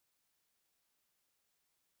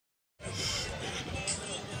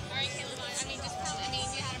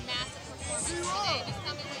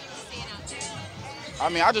I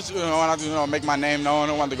mean, I just want to make my name known.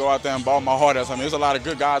 I want to go out there and ball my heart out. I mean, there's a lot of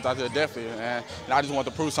good guys out there, definitely, and I just want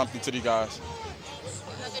to prove something to these guys.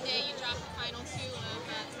 The other day, you dropped the final two of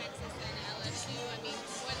Texas and LSU. I mean,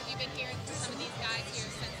 what have you been hearing from some of these guys here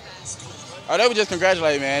since that? They were just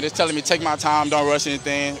congratulating, man. Just telling me take my time, don't rush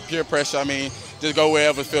anything, peer pressure. I mean, just go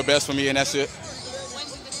wherever feel best for me, and that's it.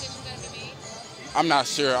 When's the decision going to be made? I'm not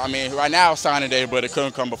sure. I mean, right now it's signing day, but it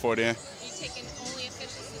couldn't come before then. Are you taking only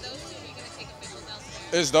officials to those two, or are you going to take officials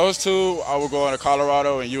elsewhere? It's those two. I will go into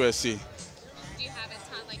Colorado and USC. Do you have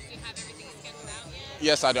everything scheduled out yet?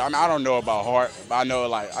 Yes, I do. I mean, I don't know about Hart, but I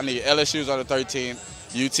know I need LSU's on the 13th,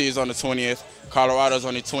 UT's on the 20th, Colorado's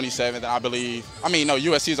on the 27th, and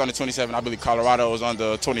USC's on the 27th. I believe Colorado's on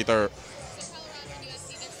the 23rd. So Colorado and USC,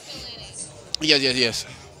 they're still in it. Yes.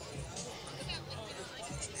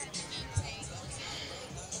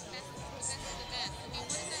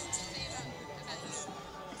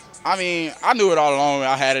 I mean, I knew it all along.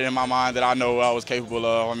 I had it in my mind that I know what I was capable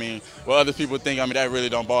of. I mean, what other people think, that really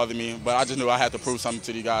don't bother me. But I just knew I had to prove something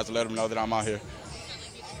to these guys to let them know that I'm out here.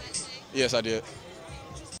 Yes, I did.